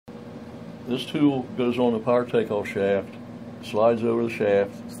This tool goes on the power takeoff shaft, slides over the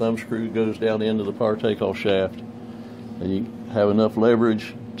shaft, thumb screw goes down into the power takeoff shaft, and you have enough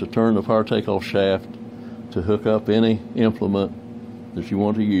leverage to turn the power takeoff shaft to hook up any implement that you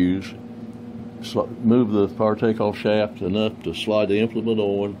want to use. Move the power takeoff shaft enough to slide the implement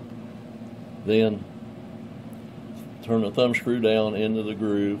on, then turn the thumb screw down into the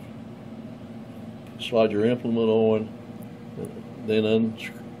groove, slide your implement on, then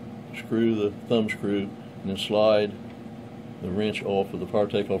unscrew the thumb screw, and then slide the wrench off of the power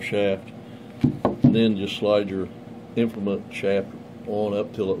takeoff shaft, and then just slide your implement shaft on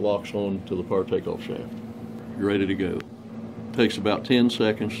up till it locks on to the power takeoff shaft. You're ready to go. It takes about 10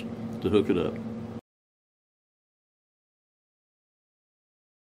 seconds to hook it up.